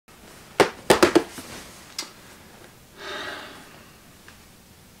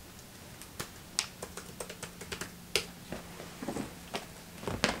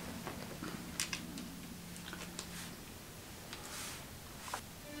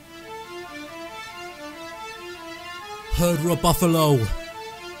Hurderofbuffalo.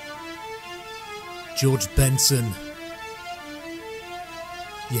 George Benson.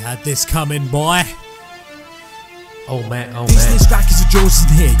 You had this coming, boy. Oh man, oh These man. distractors of George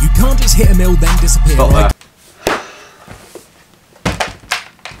isn't here. You can't just hit a mill then disappear, right?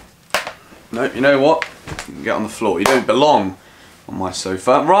 No, you know what? You can get on the floor. You don't belong on my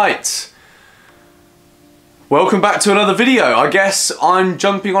sofa. Right. Welcome back to another video. I guess I'm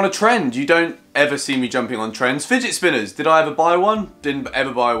jumping on a trend. You don't ever see me jumping on trends. Fidget spinners. Did I ever buy one? Didn't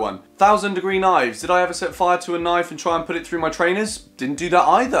ever buy one. 1,000-degree knives. Did I ever set fire to a knife and try and put it through my trainers? Didn't do that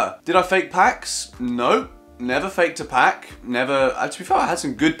either. Did I fake packs? No. Never faked a pack. Never. To be fair, I had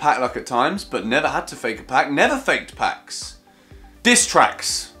some good pack luck at times, but never had to fake a pack. Never faked packs. Diss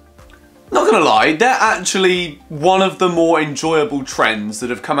tracks. Not gonna lie, they're actually one of the more enjoyable trends that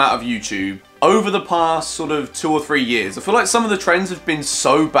have come out of YouTube over the past sort of 2 or 3 years. I feel like some of the trends have been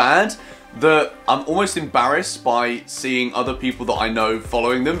so bad that I'm almost embarrassed by seeing other people that I know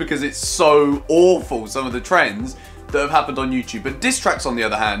following them because it's so awful, some of the trends that have happened on YouTube. But diss tracks, on the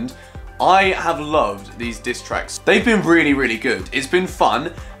other hand, I have loved these diss tracks. They've been really, really good. It's been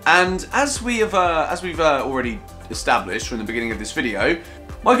fun, and as we've already established from the beginning of this video,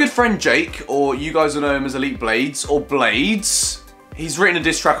 my good friend Jake, or you guys will know him as Elite Blades, or Blades, he's written a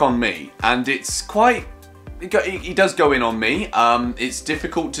diss track on me, and it's quite, he does go in on me. It's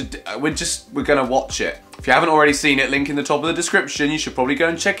difficult to, we're gonna watch it. If you haven't already seen it, link in the top of the description, you should probably go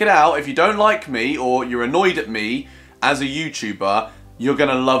and check it out. If you don't like me, or you're annoyed at me as a YouTuber, you're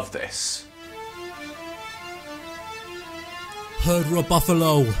gonna love this.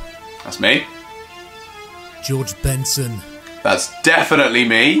 Hurderofbuffalo. That's me. George Benson. That's definitely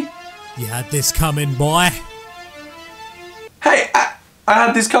me. You had this coming, boy. Hey, I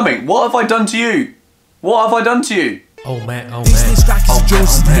had this coming. What have I done to you? What have I done to you? Oh man, oh These man. distractors of George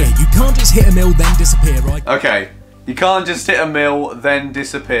isn't here. You can't just hit a mill then disappear, right? Okay, you can't just hit a mill, then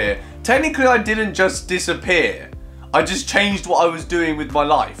disappear. Technically, I didn't just disappear. I just changed what I was doing with my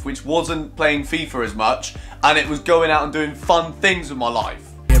life, which wasn't playing FIFA as much, and it was going out and doing fun things with my life.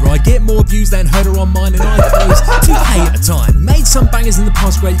 I get more views than Herder on mine, and I close 2K at a time. Made some bangers in the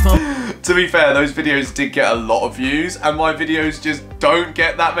past, great fun. To be fair, those videos did get a lot of views, and my videos just don't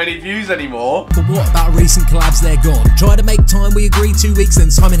get that many views anymore. But what about recent collabs? They're gone. Try to make time, we agreed 2 weeks, then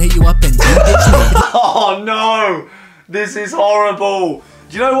Simon hit you up and you ditched me. Oh no! This is horrible!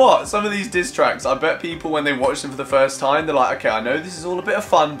 Do you know what? Some of these diss tracks, I bet people when they watch them for the first time, they're like, okay, I know this is all a bit of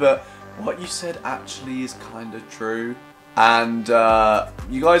fun, but what you said actually is kind of true. And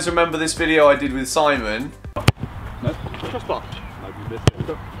you guys remember this video I did with Simon? No, just watch. Maybe missed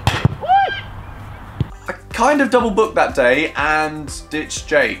it. I kind of double booked that day and ditched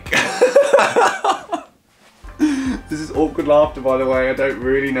Jake. This is awkward laughter, by the way. I don't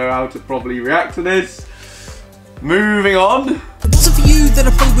really know how to properly react to this. Moving on. It wasn't for you that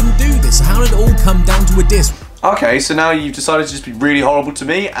I probably wouldn't do this, so how did it all come down to a diss? Okay, so now you've decided to just be really horrible to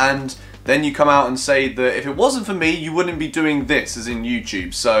me, and then you come out and say that if it wasn't for me, you wouldn't be doing this, as in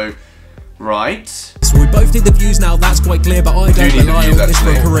YouTube. So, right. So we both need the views now, that's quite clear, but I don't rely on this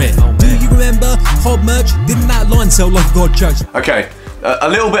for a career. Do you remember Hot Merch? Didn't that line sell like God church? Okay, a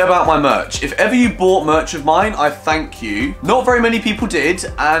little bit about my merch. If ever you bought merch of mine, I thank you. Not very many people did,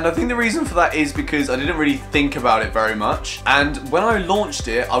 and I think the reason for that is because I didn't really think about it very much. And when I launched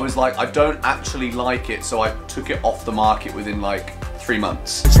it, I was like, I don't actually like it, so I took it off the market within like 3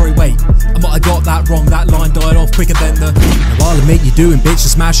 months. Sorry, wait, I might have got that wrong. That line died off quicker than the. Now I'll admit you're doing bitch,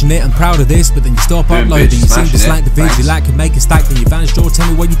 you're smashing it. I'm proud of this, but then you stop uploading. You seem to slack the vids, you lack and make a stack, then you vanished. Or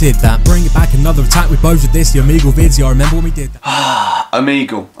tell me why you did that. Bring it back, another attack with both of this. The Omegle vids, yeah, I remember when we did that.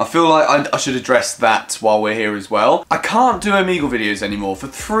 Omegle. I feel like I should address that while we're here as well. I can't do Omegle videos anymore for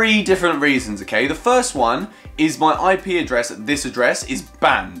 3 different reasons, okay? The first one is my IP address at this address is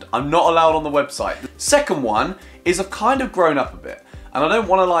banned. I'm not allowed on the website. The second one is I've kind of grown up a bit. And I don't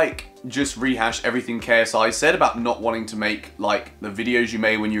want to like just rehash everything KSI said about not wanting to make like the videos you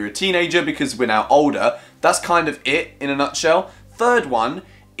made when you were a teenager because we're now older. That's kind of it in a nutshell. Third one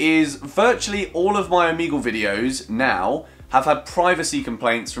is virtually all of my Omegle videos now have had privacy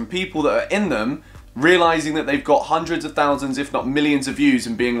complaints from people that are in them realizing that they've got hundreds of thousands if not millions of views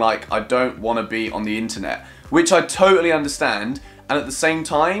and being like, I don't want to be on the internet, which I totally understand. And at the same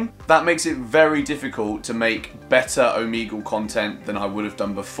time, that makes it very difficult to make better Omegle content than I would have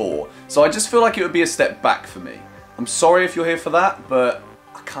done before. So I just feel like it would be a step back for me. I'm sorry if you're here for that, but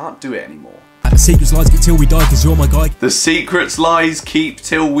I can't do it anymore. The secrets lies keep till we die, cause you're my guy. The secrets lies keep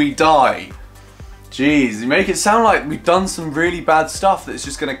till we die. Jeez, you make it sound like we've done some really bad stuff that's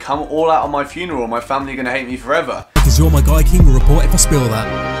just gonna come all out on my funeral and my family are gonna hate me forever. Cause you're my guy, King will report if I spill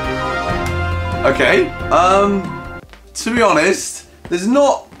that. Okay, to be honest, there's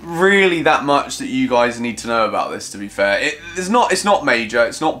not really that much that you guys need to know about this, to be fair. It's not major,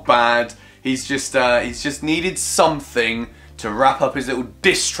 it's not bad. He's just needed something to wrap up his little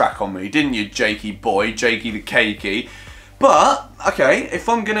diss track on me, didn't you, Jakey boy, Jakey the Cakey? But, okay, if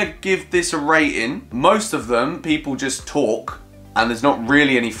I'm gonna give this a rating, most of them, people just talk, and there's not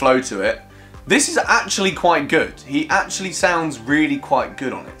really any flow to it. This is actually quite good. He actually sounds really quite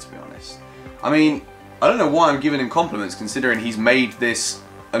good on it, to be honest. I mean, I don't know why I'm giving him compliments, considering he's made this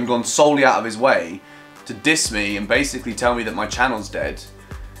and gone solely out of his way to diss me and basically tell me that my channel's dead.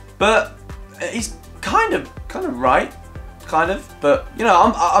 But he's kind of right. Kind of, but you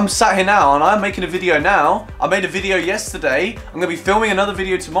know, I'm sat here now and I'm making a video now. I made a video yesterday. I'm gonna be filming another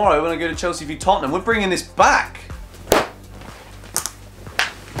video tomorrow when I go to Chelsea v Tottenham. We're bringing this back.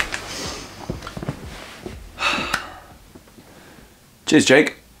 Cheers,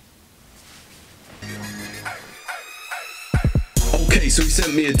 Jake. Okay, so he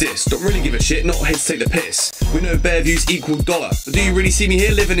sent me a diss. Don't really give a shit, not here to take the piss. We know bare views equal dollar, but do you really see me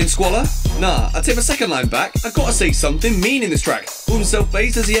here living in squalor? Nah, I take my second line back. I gotta say something mean in this track. Call himself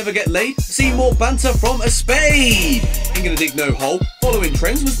base, does he ever get laid? See more banter from a spade. Ain't gonna dig no hole. Following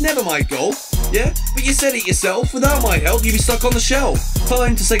trends was never my goal. Yeah, but you said it yourself. Without my help, you'd be stuck on the shelf.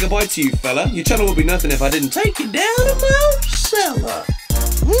 Time to say goodbye to you, fella. Your channel would be nothing if I didn't take you down a Mount Cellar.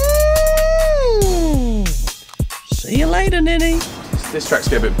 See you later, Ninny. This tracks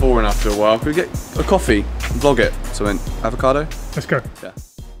get a bit boring after a while. Could we get a coffee and vlog it? So, avocado? Let's go. Yeah.